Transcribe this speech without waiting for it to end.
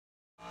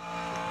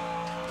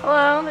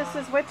Hello, this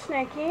is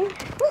Nikki.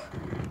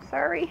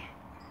 Sorry.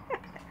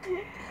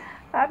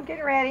 I'm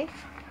getting ready.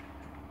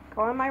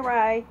 Go on my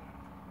ride.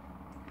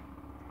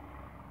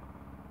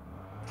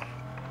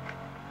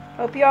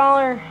 Hope you all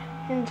are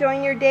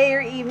enjoying your day or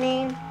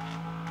evening,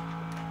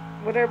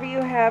 whatever you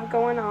have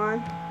going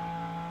on.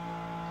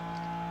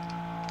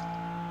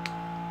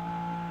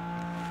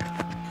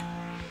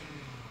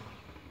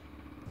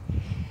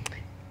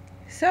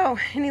 So,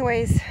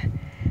 anyways,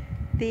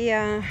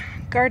 the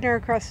gardener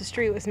across the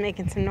street was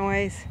making some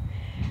noise.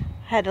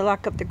 I had to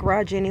lock up the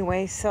garage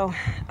anyway, so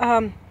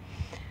I'm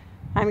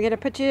going to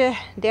put you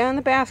down in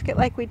the basket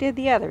like we did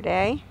the other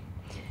day.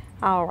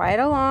 I'll ride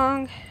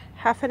along,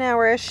 half an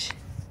hour-ish,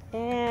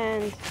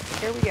 and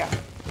here we go.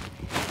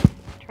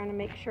 Trying to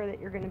make sure that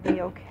you're going to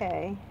be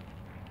okay.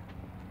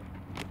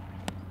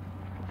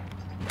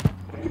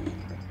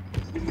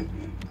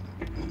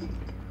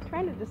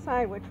 Trying to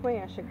decide which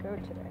way I should go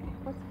today.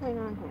 What's going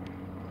on here?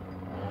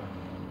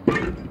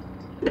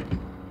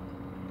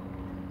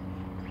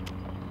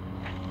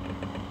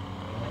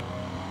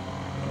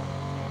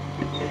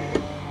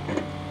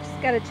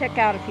 Just got to check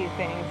out a few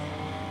things.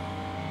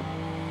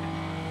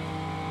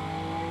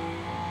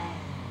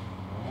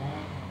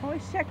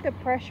 Always check the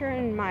pressure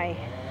in my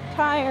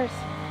tires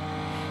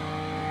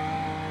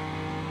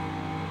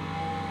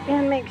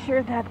and make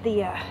sure that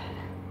the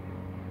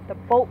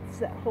bolts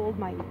that hold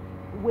my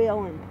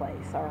wheel in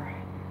place are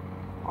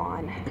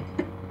on.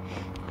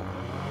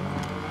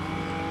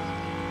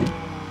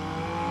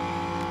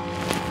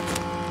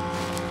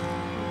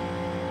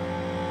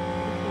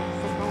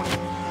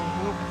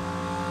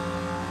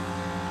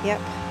 Yep.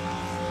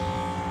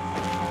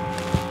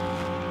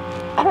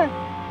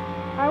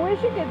 I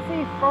wish you could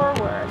see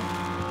forward.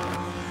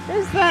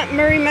 There's not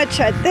very much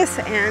at this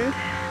end,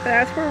 but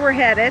that's where we're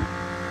headed.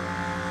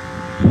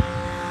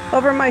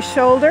 Over my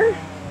shoulder.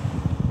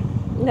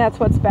 That's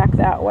what's back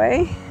that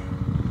way.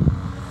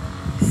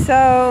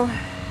 So,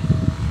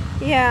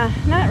 yeah,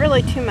 not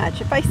really too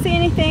much. If I see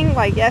anything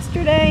like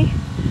yesterday,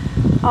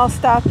 I'll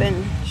stop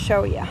and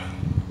show you.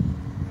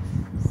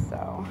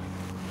 So,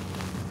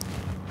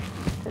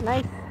 it's a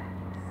nice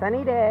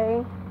sunny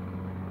day.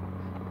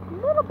 A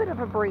little bit of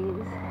a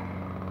breeze.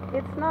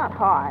 It's not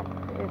hot.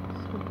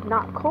 It's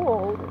not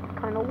cold. It's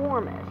kind of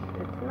warmish.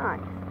 It's nice.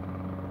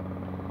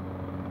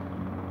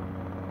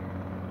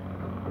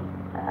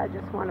 I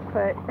just want to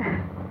put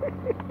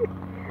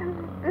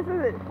this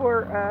isn't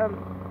for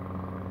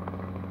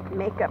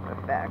makeup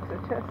effects.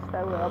 It's just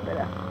a little bit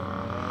of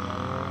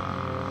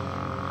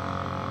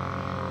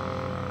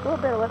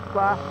lip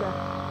gloss.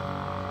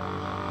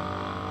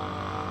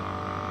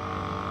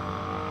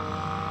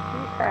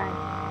 Okay.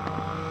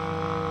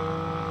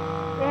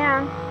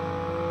 And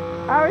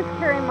I always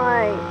carry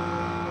my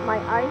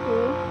ID,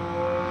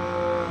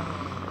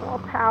 little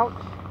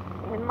pouch,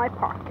 in my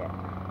pocket.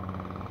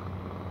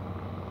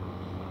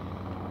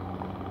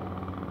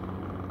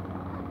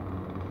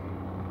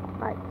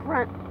 My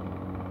front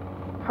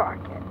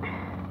pocket.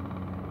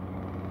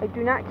 I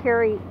do not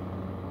carry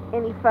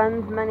any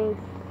funds, monies,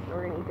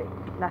 or anything.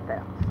 Nothing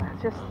else.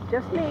 That's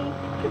just me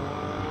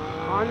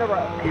on the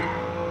road.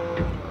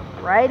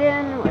 Right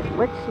in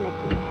with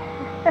Nikki.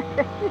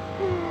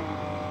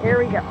 Here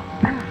we go.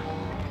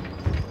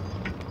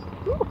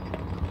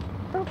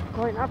 Oh,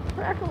 going off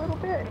track a little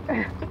bit.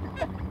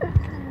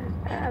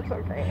 That's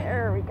okay.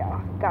 There we go.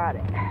 Got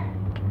it.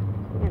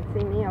 You can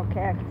see me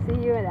okay. I can see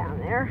you down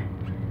there.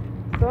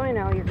 So I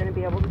know you're going to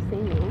be able to see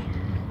me.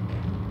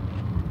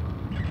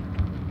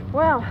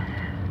 Well,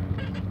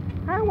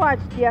 I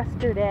watched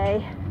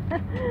yesterday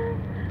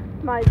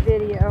my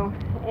video,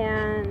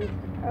 and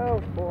oh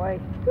boy.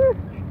 Whew.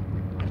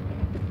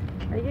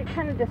 I get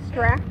kind of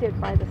distracted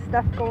by the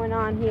stuff going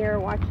on here,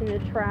 watching the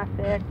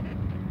traffic,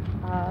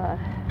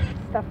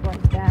 stuff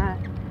like that.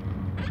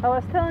 I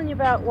was telling you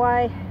about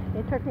why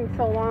it took me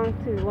so long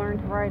to learn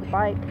to ride a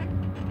bike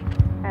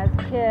as a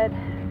kid.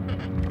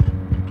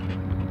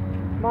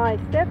 My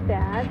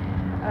stepdad,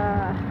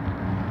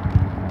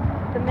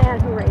 the man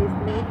who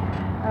raised me,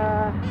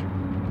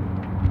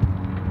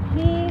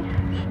 he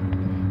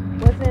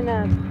was in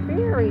a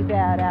very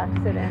bad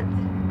accident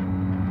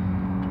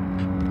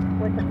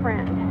with a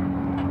friend.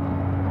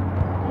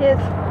 His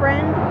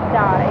friend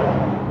died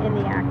in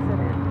the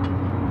accident.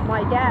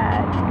 My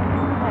dad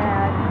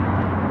had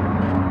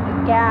a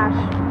gash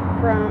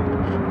from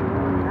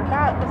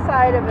about the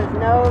side of his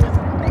nose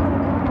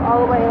all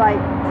the way like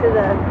to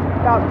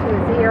about to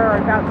his ear or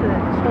about to the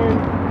chin,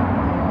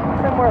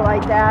 somewhere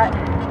like that.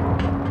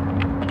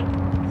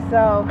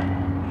 So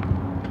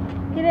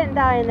he didn't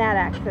die in that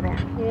accident.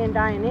 He didn't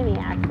die in any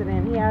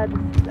accident. He had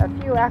a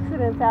few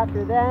accidents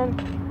after then.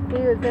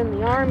 He was in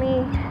the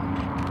Army.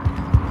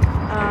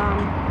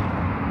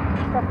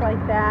 Stuff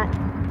like that.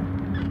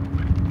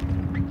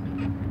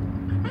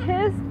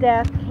 His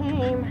death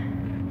came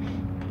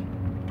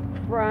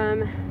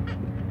from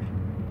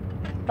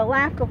the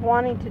lack of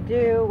wanting to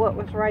do what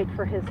was right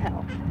for his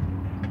health.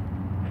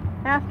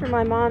 After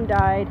my mom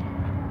died,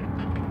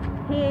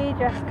 he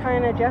just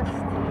kind of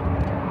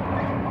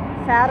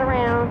sat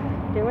around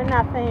doing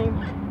nothing,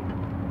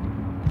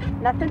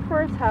 nothing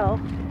for his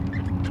health.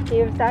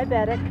 He was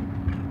diabetic.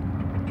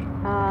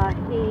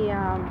 He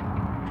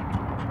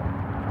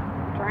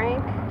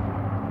drank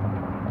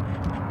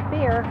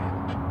beer,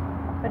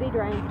 but he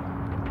drank.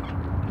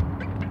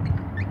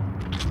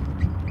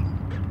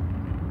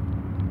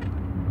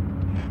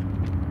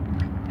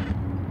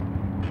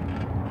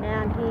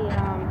 And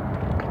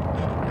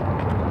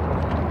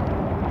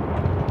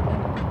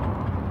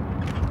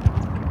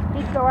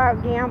he'd go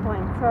out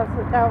gambling. So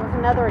that was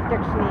another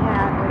addiction he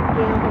had, was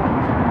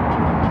gambling.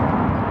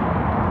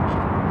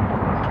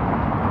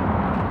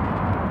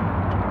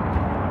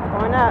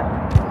 Going up.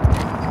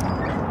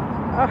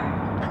 Oh,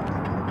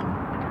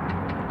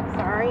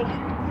 sorry.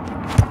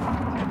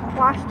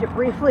 Lost you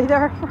briefly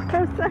there for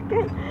a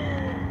second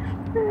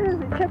as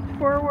it tipped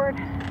forward.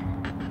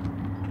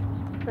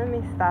 Let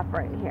me stop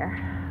right here.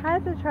 I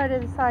have to try to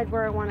decide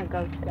where I want to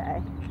go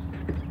today.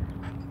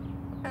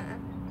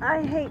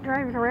 I hate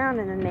driving around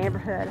in the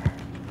neighborhood.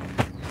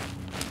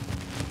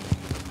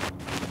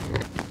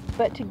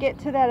 But to get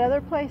to that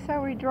other place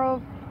that we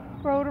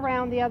rode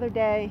around the other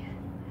day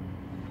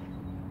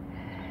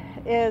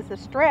is a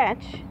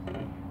stretch.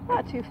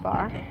 Not too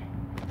far.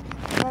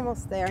 I'm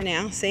almost there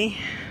now, see?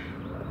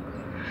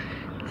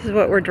 This is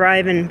what we're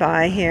driving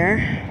by here.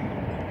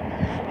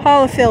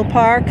 Hollifield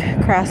Park,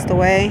 across the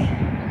way.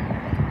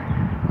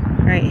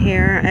 Right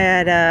here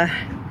at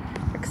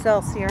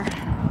Excelsior.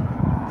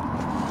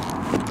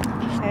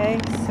 Okay,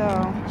 so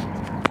I'm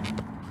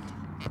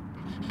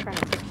trying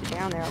to put you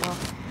down there a little.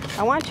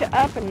 I want you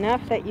up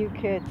enough that you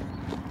could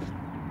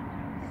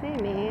see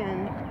me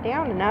and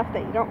down enough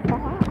that you don't fall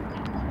out.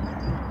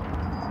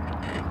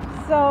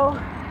 So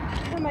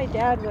my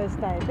dad was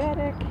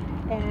diabetic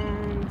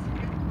and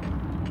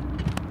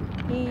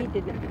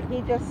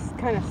he just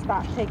kind of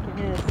stopped taking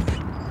his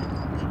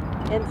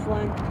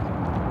insulin.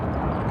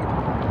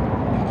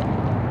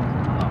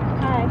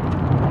 Hi.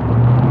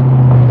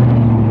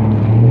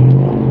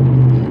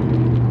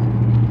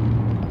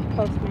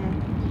 Postman.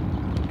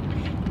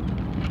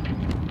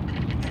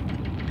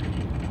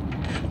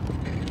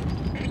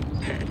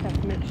 Have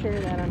to make sure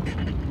that I'm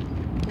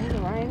in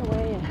the right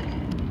way.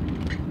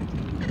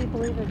 People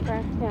leave their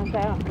trash cans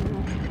out, and I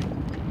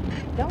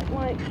don't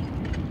like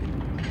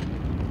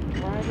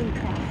driving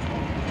past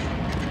them.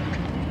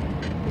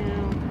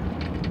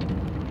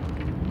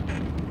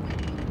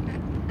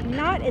 Now,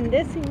 not in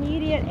this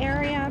immediate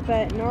area,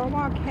 but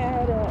Norwalk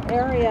had an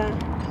area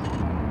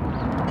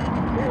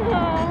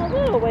a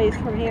little ways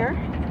from here.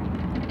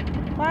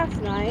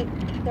 Last night,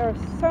 there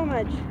was so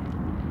much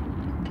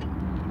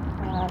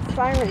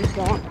sirens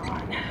going on.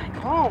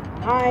 All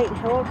night,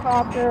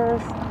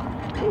 helicopters.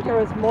 I think there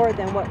was more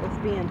than what was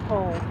being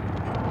told.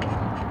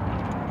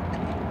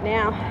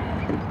 Now,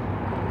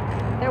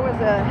 there was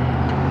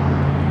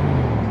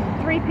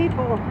 3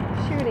 people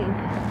shooting.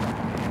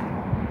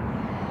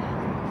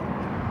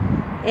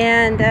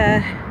 And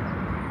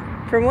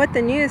from what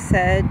the news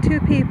said,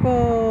 2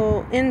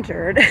 people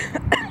injured,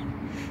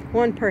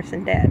 1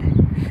 person dead.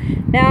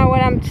 Now,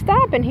 what I'm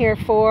stopping here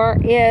for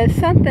is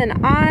something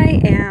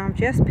I am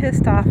just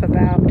pissed off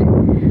about.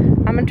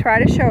 I'm going to try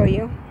to show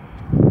you.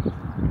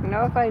 You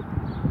know, if I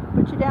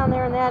put you down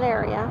there in that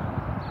area,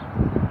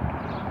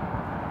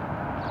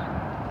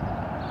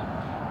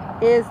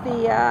 is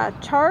the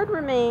charred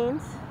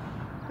remains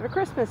of a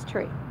Christmas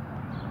tree.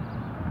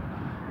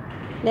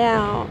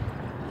 Now,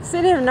 the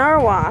city of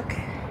Norwalk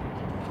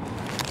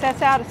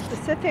sets out a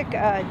specific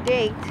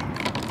date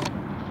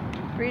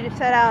for you to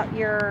set out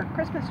your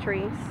Christmas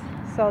trees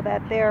so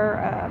that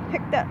they're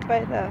picked up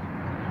by the,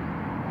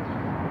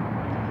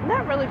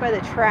 not really by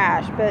the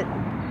trash, but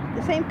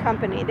the same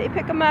company. They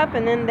pick them up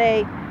and then they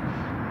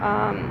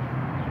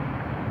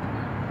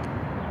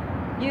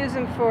use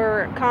them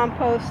for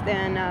compost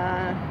and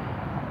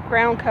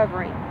ground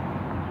covering.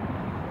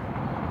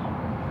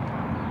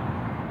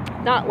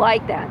 Not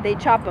like that. They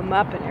chop them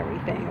up and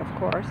everything, of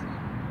course.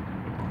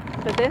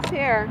 So this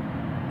here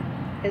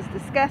is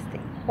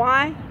disgusting.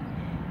 Why?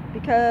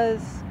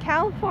 Because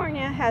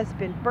California has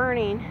been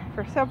burning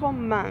for several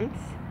months.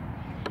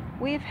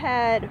 We've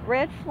had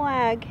red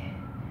flag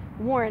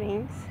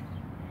warnings,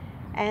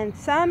 and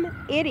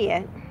some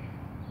idiot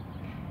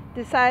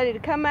decided to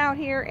come out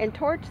here and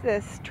torch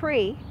this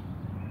tree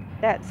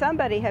that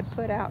somebody had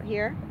put out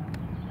here.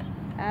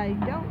 I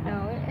don't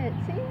know. It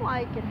seemed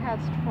like it has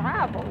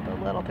traveled a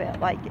little bit.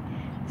 Like,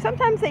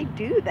 sometimes they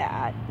do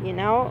that, you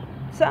know.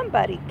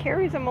 Somebody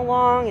carries them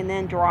along and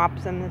then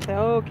drops them and say,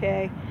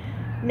 okay.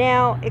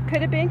 Now, it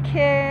could have been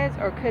kids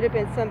or could have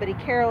been somebody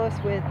careless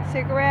with a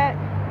cigarette.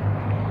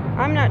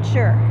 I'm not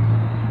sure.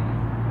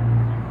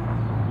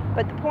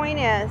 But the point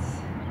is,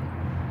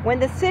 when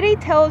the city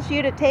tells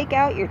you to take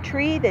out your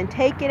tree, then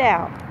take it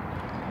out.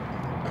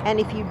 And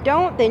if you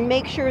don't, then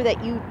make sure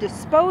that you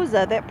dispose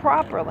of it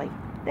properly.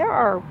 There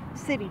are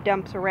city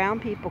dumps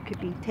around. People could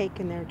be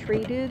taking their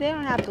tree, dude. They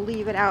don't have to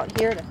leave it out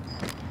here to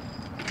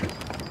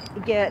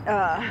get,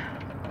 I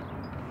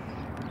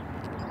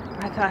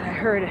thought I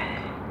heard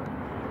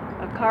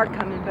a car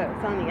coming, but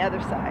it's on the other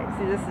side.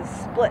 See, this is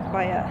split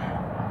by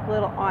a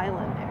little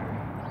island there.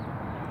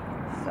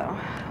 So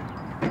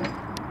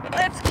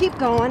let's keep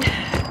going.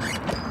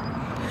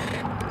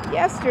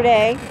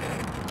 Yesterday,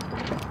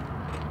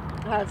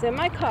 I was in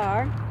my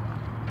car,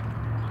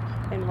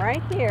 and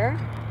right here,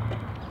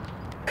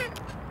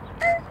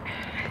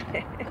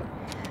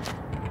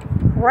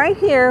 right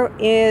here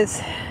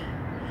is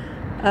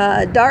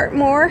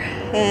Dartmoor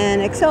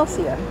and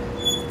Excelsior.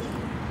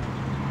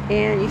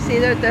 And you see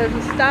that there's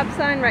a stop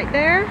sign right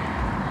there,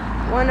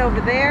 one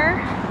over there,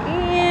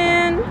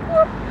 and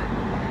whoop,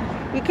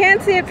 you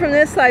can't see it from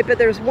this side, but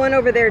there's one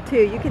over there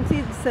too. You can see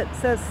it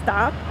says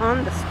stop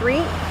on the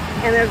street,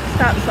 and there's a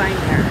stop sign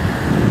there.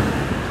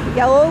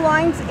 Yellow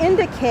lines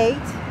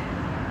indicate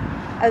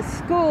a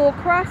school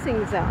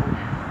crossing zone.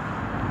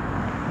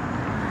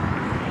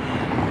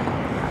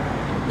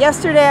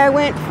 Yesterday I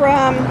went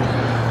from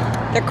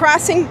the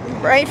crossing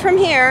right from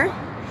here.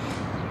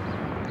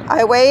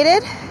 I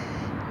waited,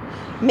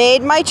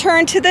 made my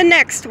turn to the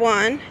next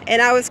one,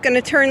 and I was going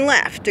to turn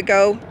left to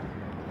go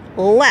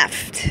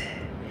left.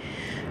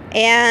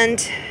 And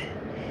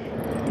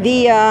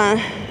the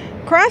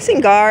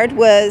crossing guard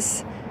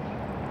was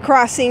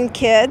crossing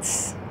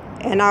kids,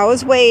 and I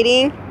was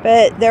waiting,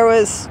 but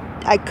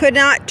I could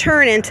not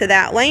turn into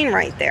that lane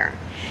right there.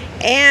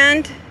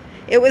 And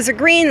it was a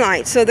green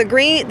light, so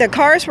the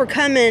cars were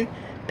coming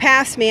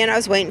past me, and I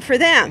was waiting for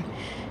them.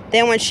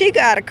 Then when she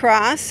got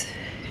across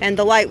and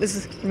the light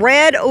was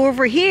red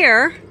over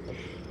here,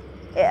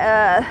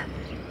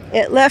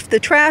 it left the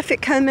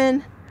traffic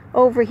coming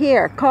over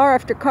here, car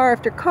after car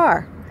after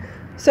car.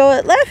 So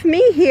it left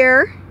me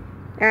here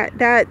at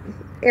that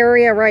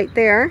area right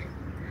there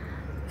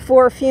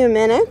for a few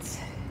minutes,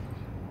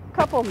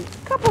 couple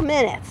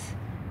minutes.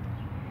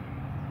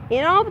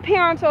 And all the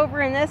parents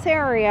over in this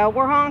area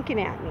were honking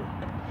at me.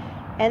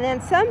 And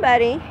then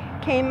somebody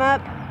came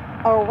up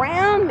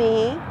around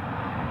me,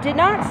 did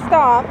not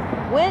stop,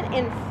 went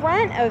in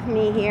front of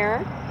me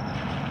here,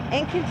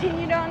 and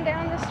continued on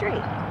down the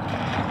street,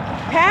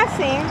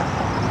 passing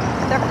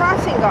the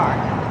crossing guard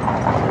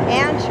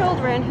and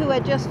children who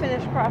had just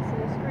finished crossing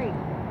the street.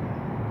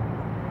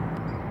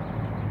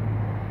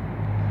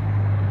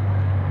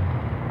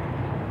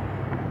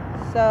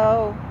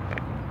 So,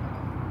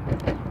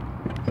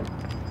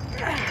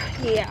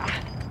 yeah.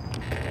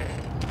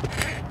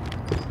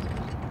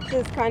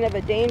 This is kind of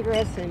a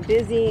dangerous and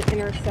busy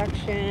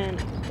intersection.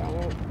 I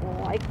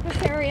don't like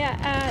this area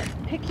at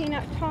picking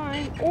up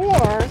time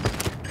or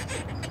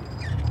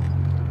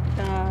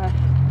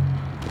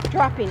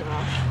dropping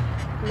off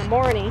in the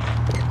morning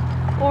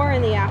or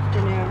in the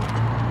afternoon.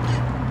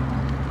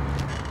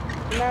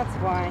 And that's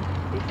why,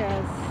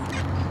 because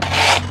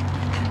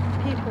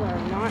people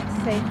are not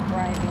safe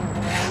driving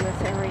around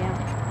this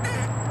area.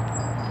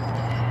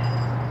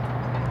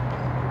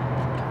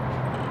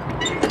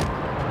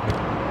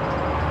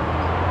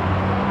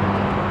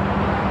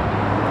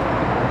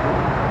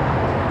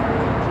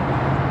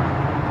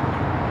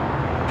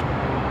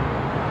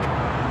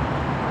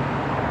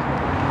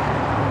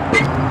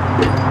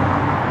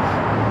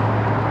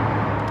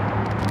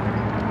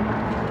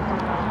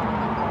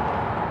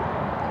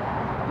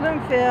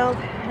 Bloomfield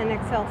and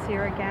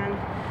Excelsior again.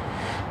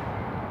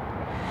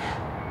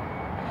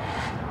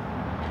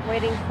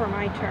 Waiting for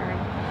my turn.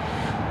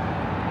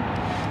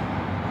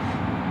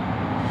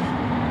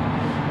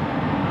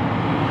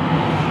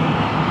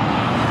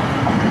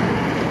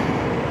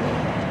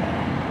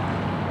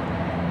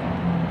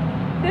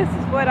 This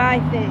is what I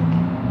think.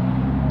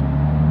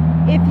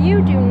 If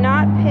you do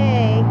not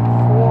pay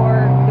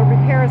for the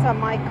repairs on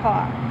my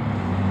car,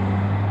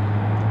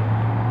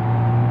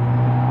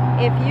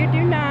 if you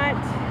do not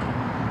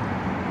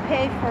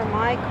pay for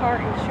my car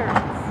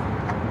insurance,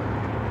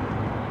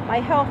 my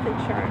health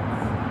insurance,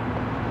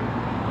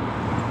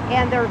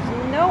 and there's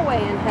no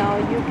way in hell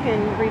you can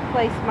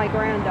replace my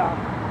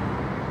granddaughter.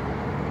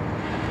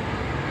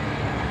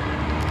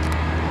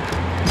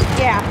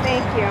 Yeah,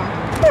 thank you.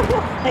 This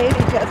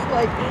lady just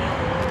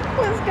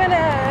was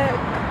gonna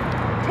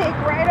take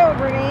right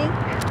over me,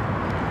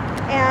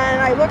 and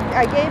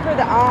I gave her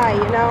the eye,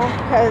 you know,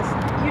 because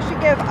you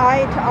should give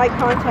eye-to-eye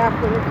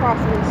contact when you're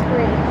crossing the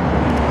street.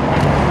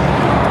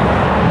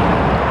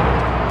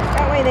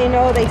 That way they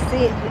know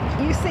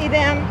you see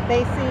them,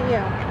 they see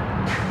you.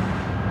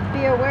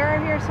 Be aware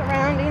of your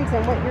surroundings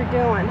and what you're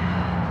doing.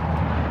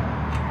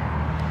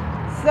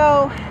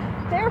 So,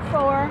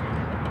 therefore,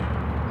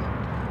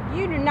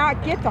 you do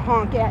not get to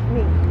honk at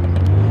me.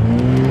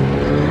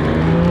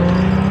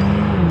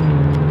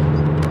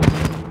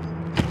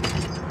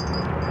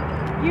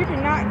 You do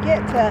not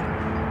get to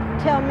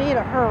tell me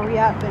to hurry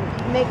up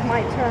and make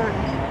my turn.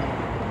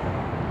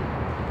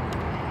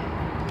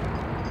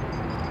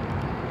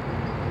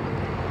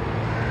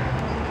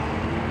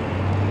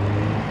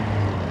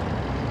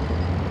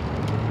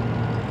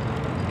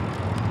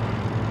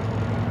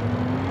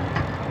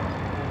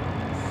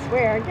 I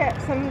swear, I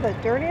get some of the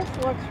dirtiest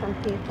looks from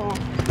people.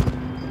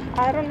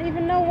 I don't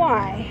even know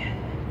why.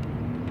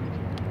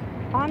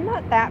 I'm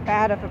not that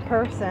bad of a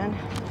person.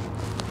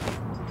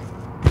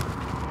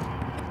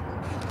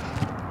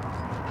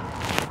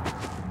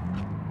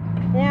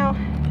 Now,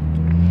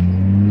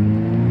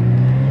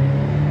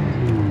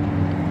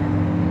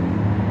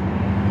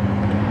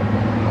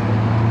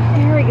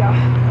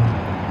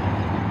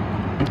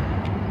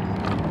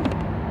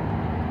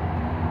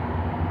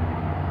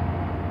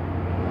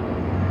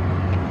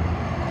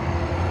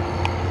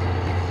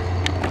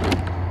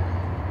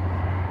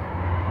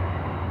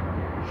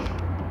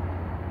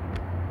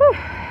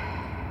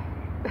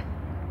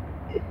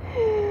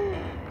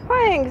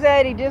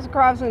 anxiety just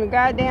crossing the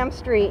goddamn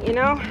street, you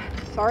know?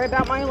 Sorry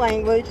about my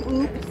language.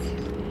 Oops.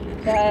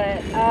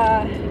 But,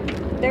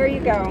 there you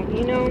go,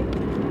 you know?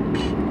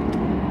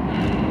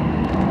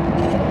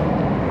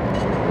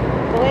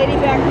 The lady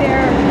back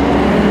there,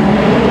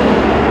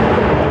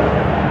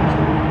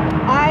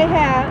 I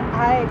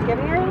had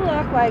given her a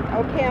look like,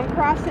 okay, I'm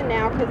crossing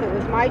now, because it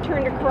was my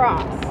turn to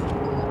cross.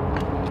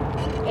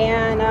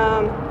 And,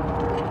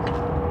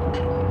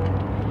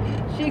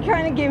 she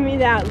kind of gave me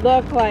that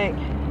look like,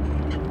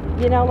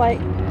 you know, like,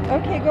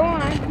 okay, go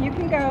on, you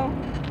can go.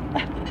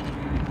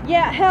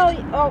 Yeah, hell,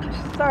 oh,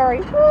 sorry.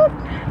 Whoop.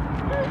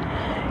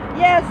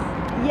 Yes,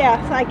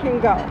 I can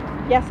go.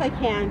 Yes, I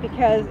can,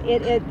 because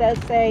it does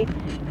say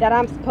that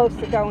I'm supposed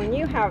to go, and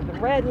you have the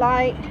red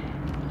light.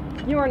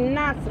 You are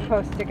not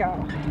supposed to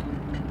go.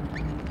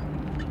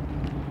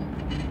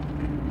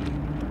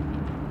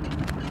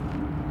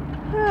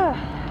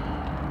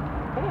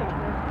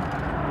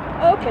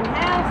 Open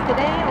house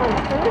today on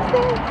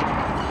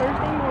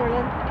Thursday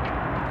morning.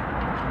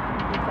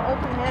 It's an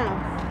open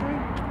house.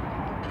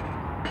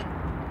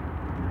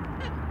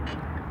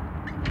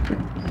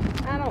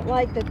 I don't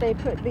like that they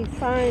put these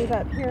signs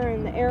up here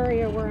in the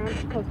area where I'm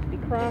supposed to be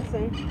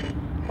crossing,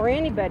 or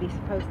anybody's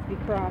supposed to be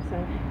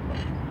crossing.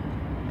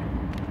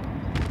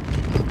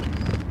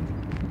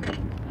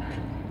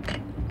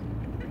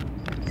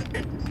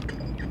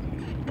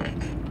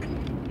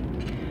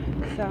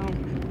 So,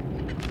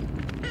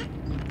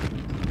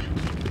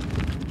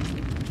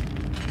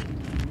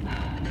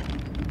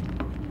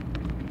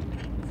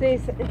 see,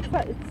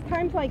 it's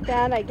times like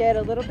that I get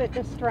a little bit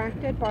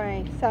distracted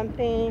by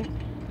something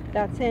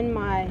that's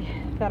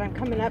that I'm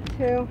coming up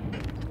to,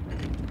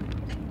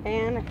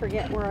 and I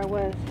forget where I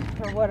was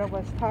or what I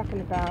was talking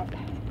about,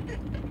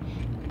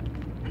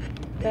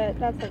 but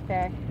that's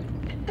okay.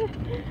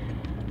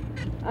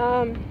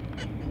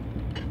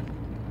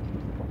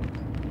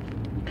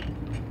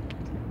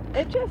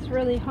 It's just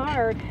really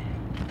hard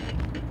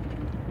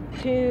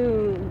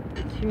to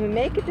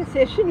make a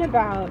decision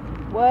about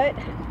what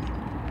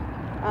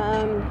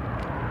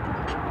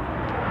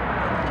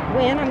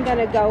when I'm going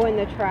to go in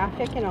the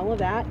traffic and all of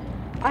that.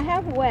 I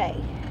have a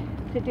way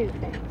to do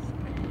things.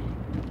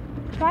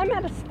 If I'm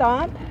at a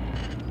stop,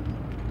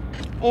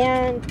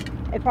 and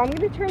if I'm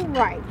going to turn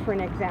right, for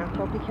an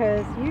example,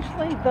 because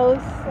usually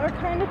those are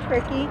kind of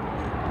tricky.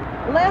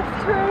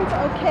 Left turns,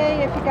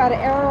 okay, if you got an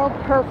arrow,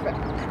 perfect.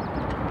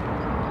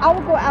 I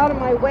will go out of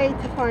my way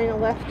to find a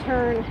left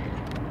turn,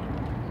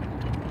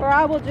 or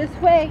I will just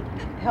wait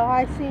till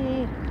I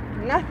see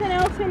nothing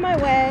else in my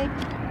way,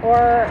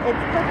 or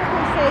it's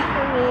perfectly safe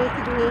for me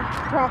to be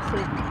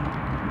crossing.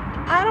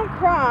 I don't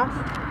cross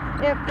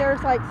if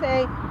there's, like,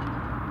 say,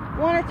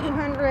 100 or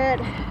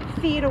 200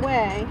 feet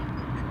away,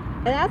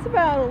 and that's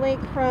about a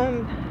length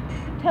from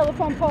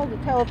telephone pole to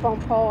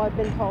telephone pole. I've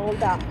been told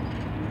about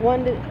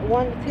 1 to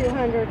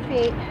 200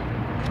 feet.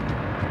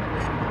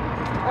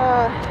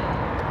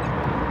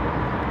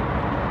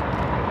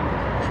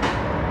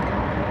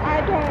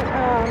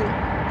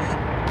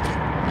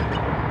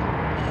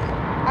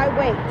 I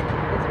wait,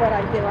 is what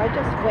I do. I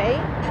just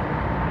wait.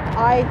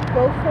 I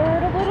go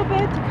forward a little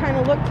bit to kind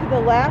of look to the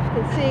left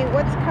and see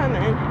what's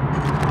coming,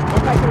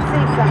 if I can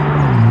see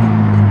something.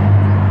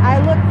 I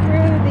look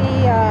through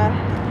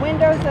the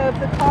windows of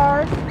the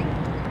cars,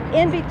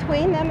 in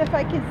between them, if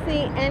I can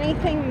see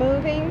anything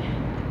moving.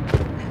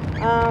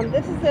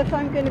 This is if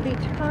I'm going to be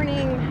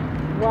turning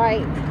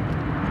right.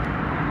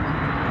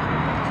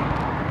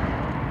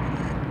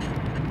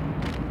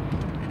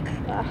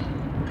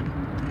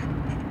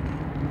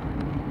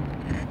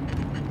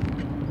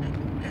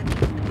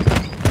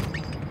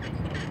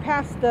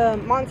 Past the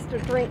Monster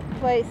drink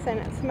place, and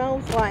it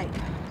smells like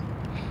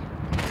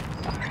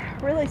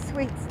really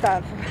sweet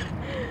stuff.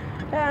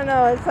 I don't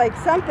know, it's like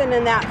something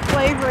in that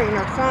flavoring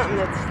or something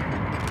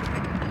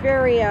that's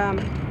very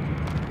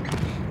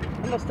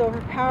almost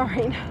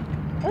overpowering.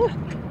 I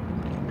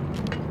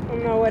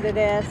don't know what it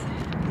is.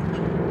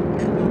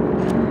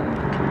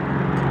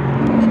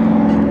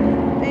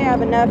 They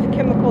have enough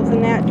chemicals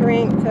in that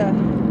drink to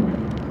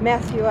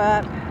mess you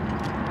up.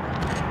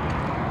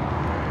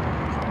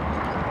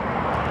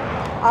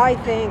 I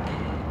think.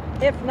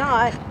 If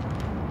not,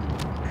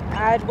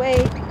 I'd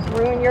wait,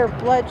 ruin your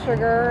blood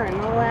sugar and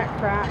all that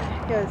crap,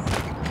 because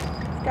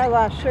it's got a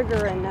lot of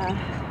sugar and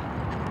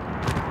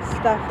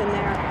stuff in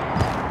there.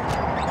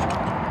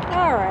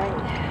 Alright,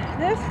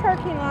 this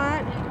parking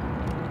lot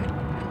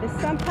is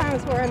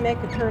sometimes where I make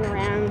a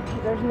turnaround.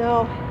 There's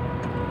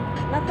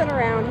nothing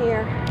around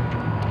here.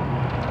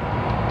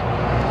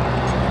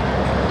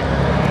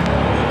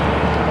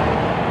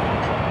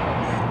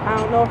 I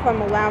don't know if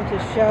I'm allowed to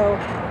show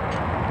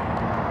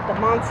the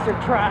monster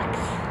trucks.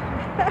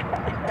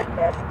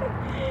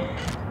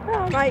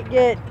 I might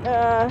get,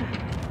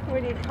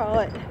 what do you call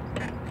it?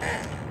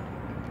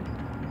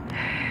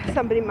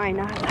 Somebody might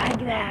not like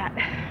that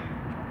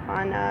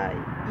on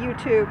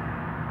YouTube.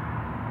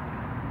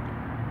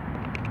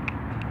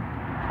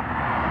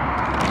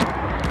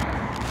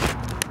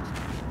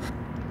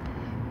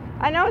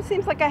 I know it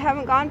seems like I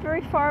haven't gone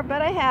very far,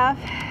 but I have.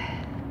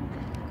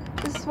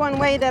 is one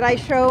way that I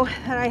show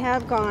that I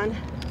have gone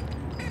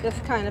this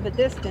kind of a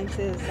distance,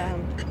 is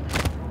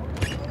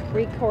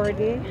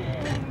recording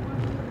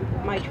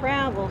my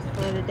travels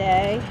for the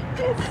day.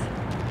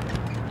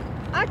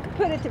 I could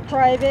put it to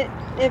private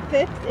if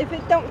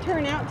it don't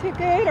turn out too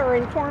good or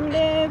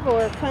informative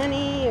or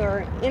funny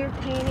or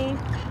entertaining,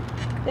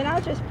 then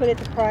I'll just put it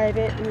to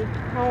private and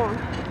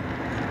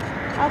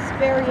I'll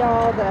spare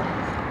y'all the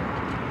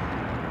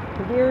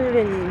weird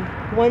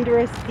and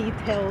wondrous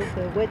details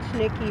of which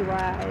Nikki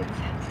rides.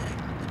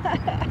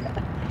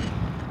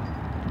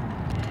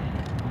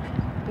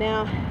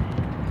 Now,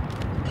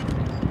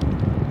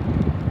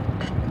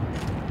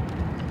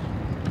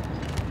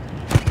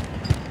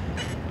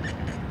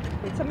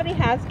 when somebody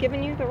has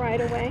given you the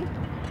right of way,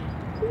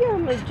 you give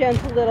them a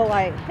gentle little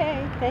like,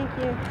 hey, thank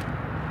you.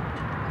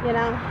 You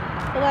know,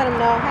 to let them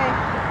know, hey,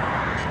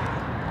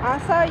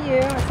 I saw you,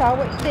 I saw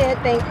what you did,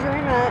 thank you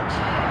very much.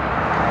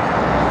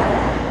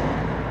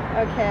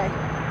 Okay.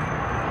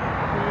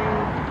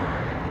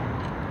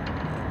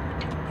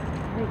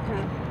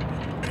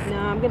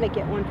 Now I'm going to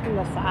get one from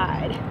the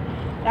side.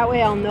 That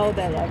way I'll know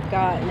that I've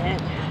gotten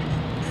it.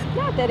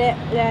 Not that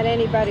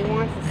anybody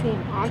wants to see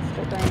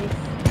monster drinks,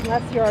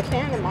 unless you're a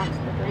fan of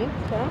monster drinks,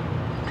 so,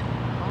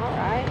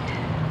 alright.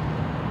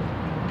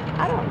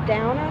 I don't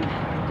down them,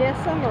 diss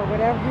them, or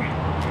whatever.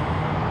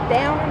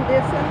 Down them,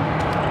 diss them.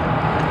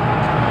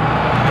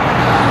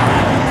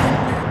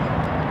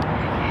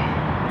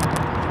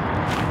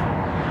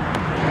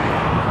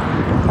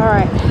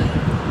 Alright,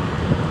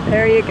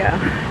 there you go.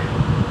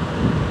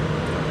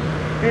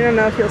 I don't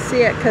know if you'll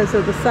see it because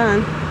of the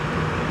sun.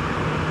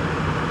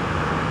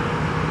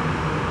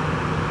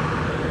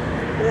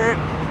 That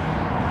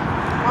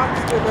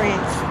monster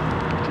drinks.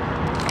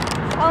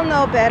 I'll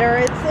know better.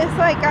 It's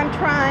like I'm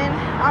trying.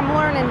 I'm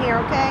learning here,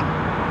 okay?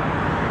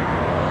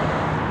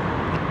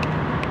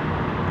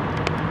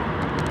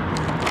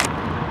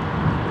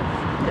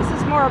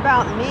 This is more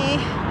about me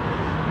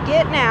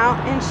getting out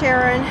and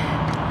sharing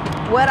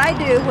what I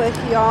do with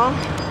y'all.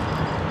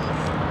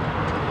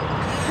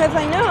 Because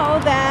I know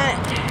that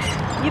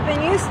you've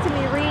been used to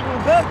me reading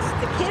books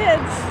to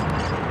kids,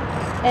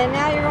 and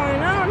now you're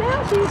going, oh,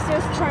 now she's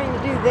just trying to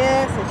do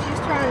this, and she's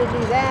trying to do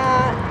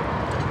that.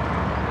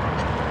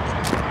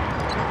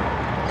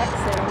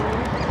 Exit on.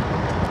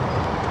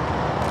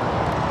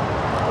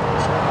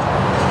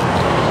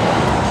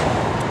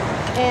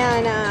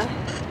 And,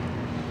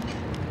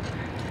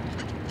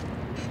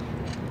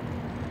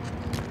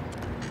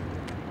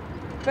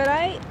 but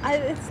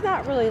it's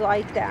not really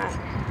like that.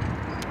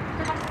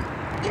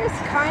 Here's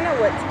kind of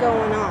what's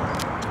going on.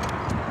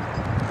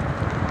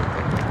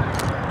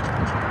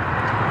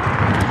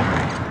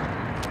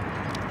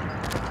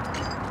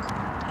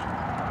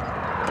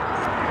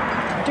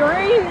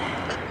 During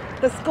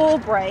the school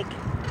break,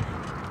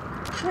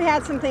 we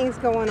had some things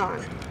going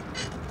on.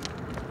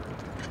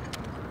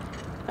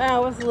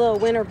 Well, it was a little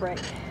winter break.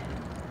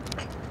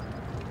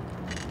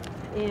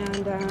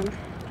 And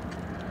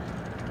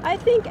I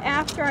think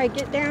after I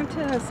get down to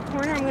this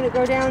corner, I'm going to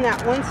go down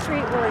that one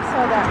street where I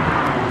saw that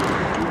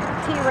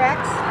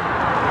T-Rex.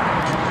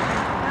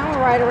 Now we're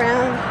right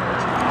around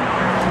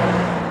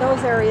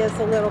those areas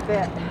a little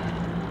bit.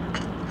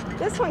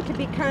 This one could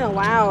be kind of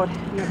loud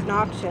and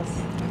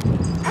obnoxious.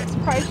 I'm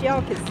surprised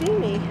y'all could see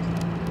me,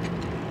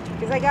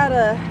 because I got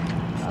a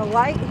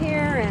light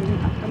here, and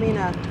I mean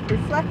a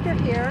reflector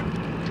here.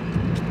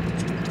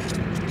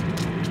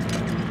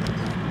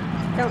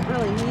 Don't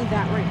really need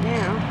that right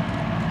now.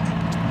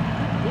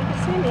 You can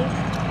see me.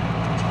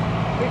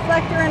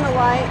 Reflector and a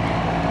light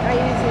I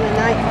use in the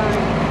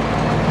nighttime.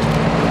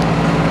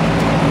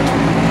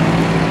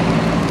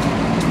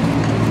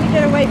 Let me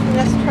get away from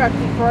this truck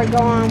before I go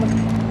on with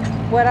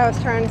what I was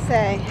trying to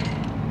say.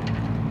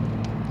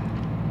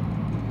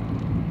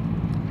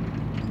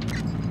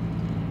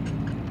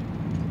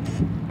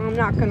 I'm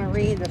not going to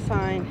read the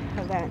sign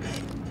of that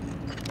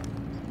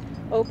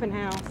open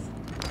house.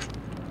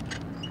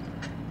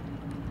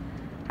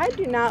 I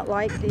do not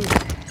like these.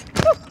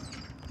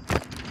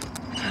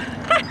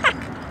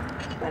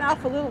 Went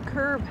off a little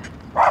curb.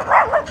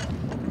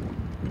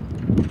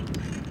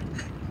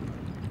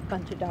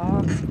 Bunch of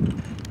dogs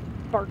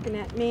barking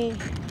at me.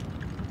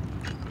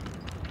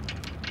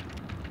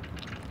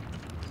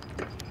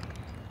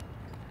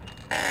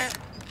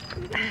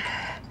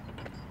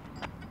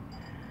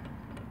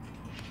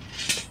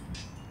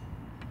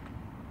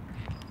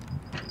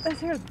 This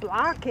here's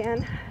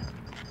blocking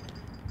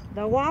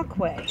the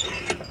walkway.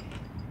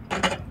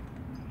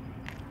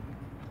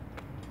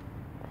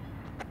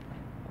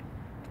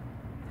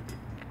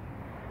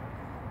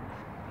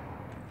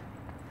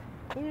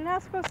 You're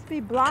not supposed to be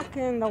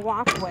blocking the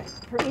walkway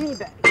for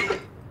anybody.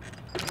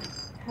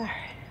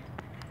 Alright,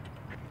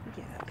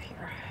 get up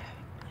here.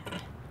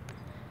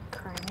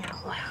 Crying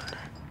out loud.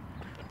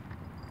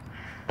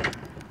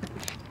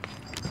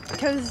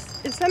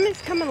 Because if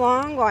somebody's coming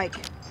along, like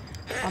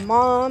a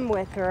mom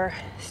with her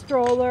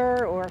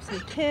stroller or some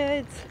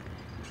kids,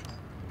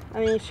 I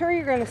mean, sure,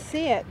 you're going to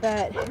see it,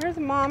 but here's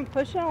a mom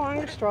pushing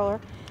along her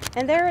stroller,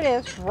 and there it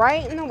is,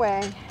 right in the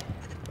way.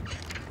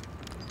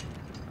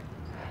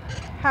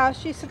 how's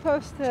she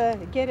supposed to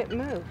get it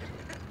moved?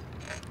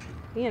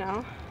 You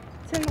know,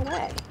 it's in the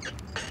way.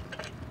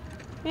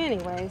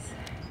 Anyways,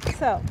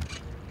 so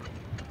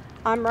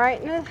I'm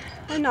writing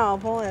a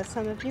novel, as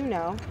some of you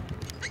know,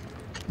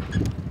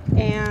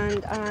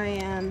 and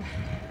I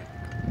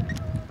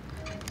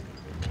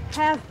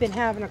have been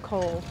having a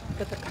cold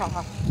with a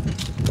cough,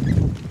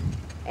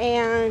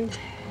 and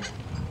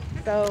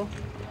so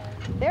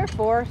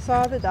therefore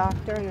saw the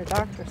doctor, and the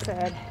doctor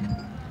said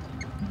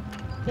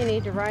you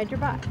need to ride your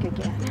bike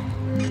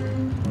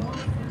again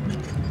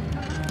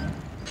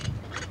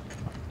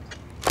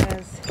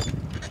because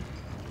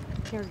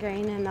you're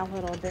gaining a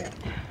little bit.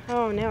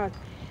 Oh, now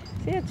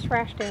see, it's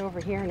trash day over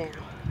here now.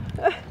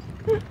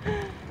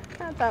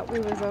 I thought we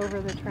was over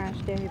the trash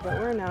day, but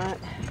we're not.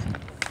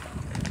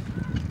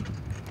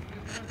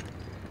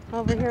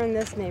 Over here in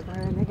this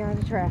neighborhood, they got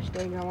a trash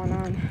day going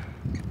on.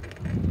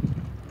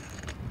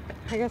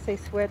 I guess they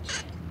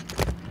switched.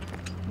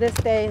 This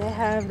day they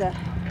have the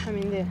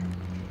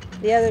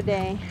other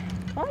day.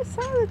 Well, I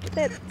saw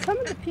that some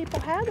of the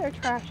people had their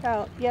trash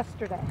out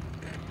yesterday.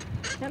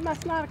 It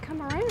must not have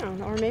come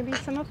around, or maybe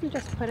some of them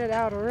just put it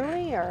out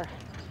early, or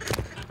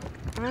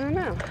I don't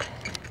know.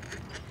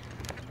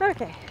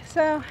 Okay,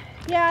 so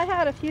yeah, I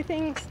had a few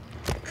things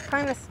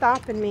kind of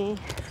stopping me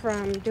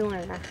from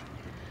doing that.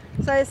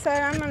 So I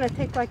said I'm going to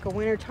take like a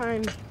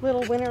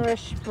little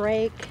winterish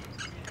break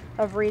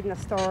of reading the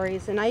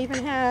stories. And I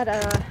even had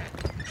a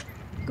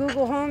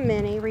Google Home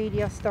Mini read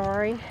you a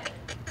story.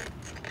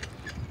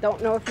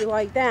 Don't know if you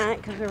like that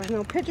because there was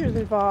no pictures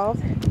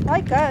involved.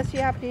 Like us,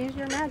 you have to use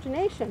your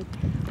imagination.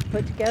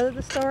 Put together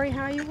the story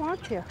how you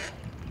want to.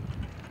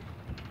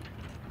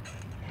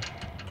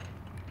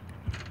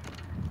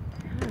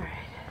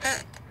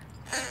 Alright.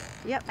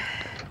 Yep,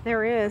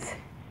 there is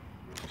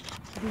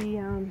the,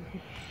 I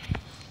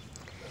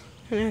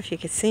don't know if you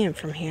could see him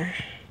from here.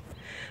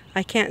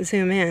 I can't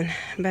zoom in,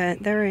 but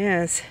there he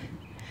is.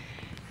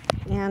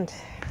 And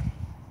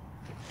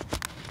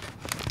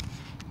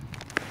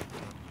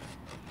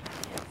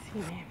let's see,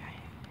 maybe.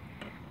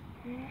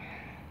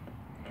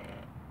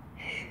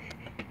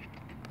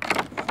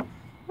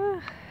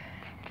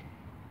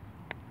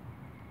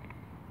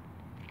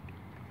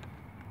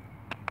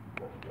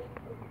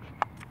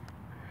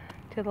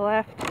 To the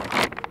left,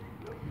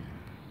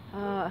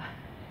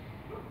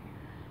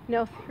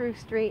 no through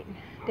street,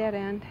 dead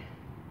end.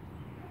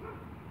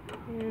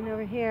 And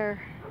over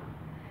here,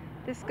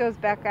 this goes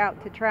back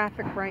out to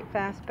traffic right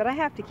fast, but I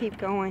have to keep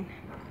going.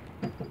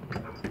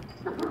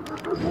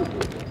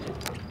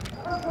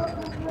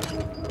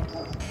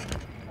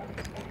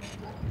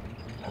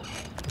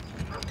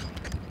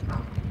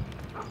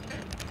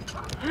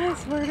 I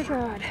swear to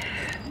God,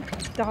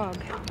 dog,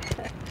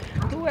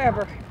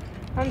 whoever,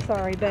 I'm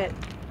sorry, but,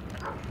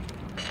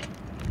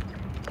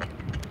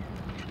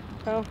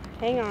 oh,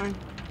 hang on.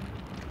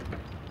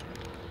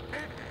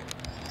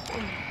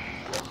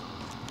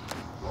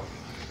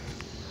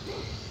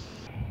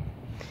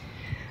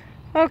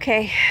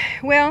 Okay,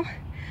 well,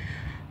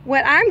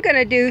 what I'm going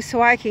to do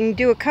so I can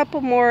do a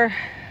couple more,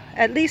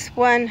 at least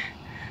one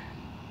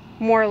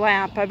more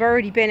lap. I've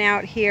already been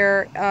out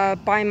here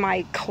by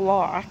my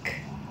clock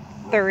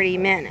 30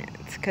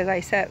 minutes because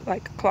I set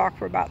like a clock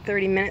for about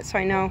 30 minutes so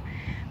I know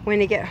when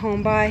to get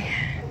home by.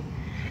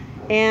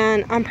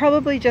 And I'm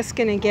probably just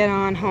going to get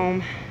on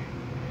home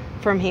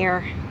from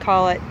here,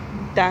 call it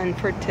done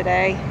for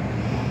today.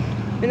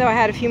 Even though I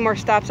had a few more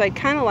stops, I'd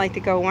kind of like to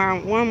go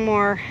around one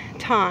more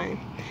time.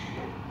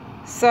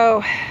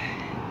 So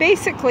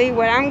basically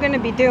what I'm going to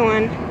be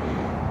doing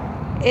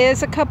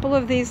is a couple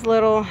of these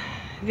little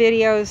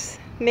videos,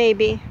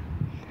 maybe,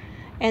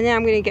 and then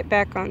I'm going to get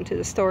back onto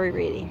the story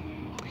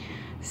reading.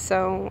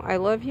 So I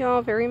love you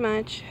all very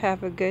much.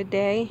 Have a good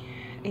day,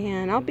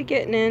 and I'll be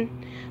getting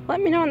in. Let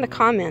me know in the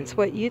comments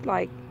what you'd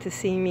like to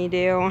see me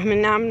do. I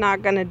mean, I'm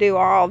not going to do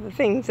all the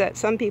things that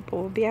some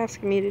people will be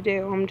asking me to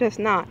do. I'm just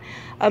not.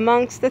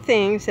 Amongst the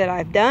things that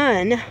I've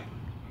done,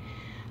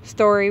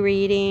 story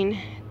reading,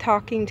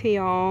 talking to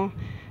y'all,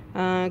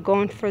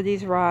 going for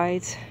these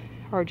rides,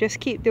 or just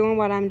keep doing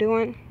what I'm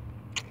doing.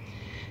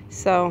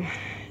 So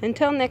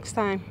until next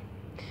time,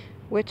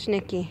 Witch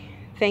Nikki,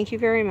 thank you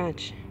very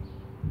much.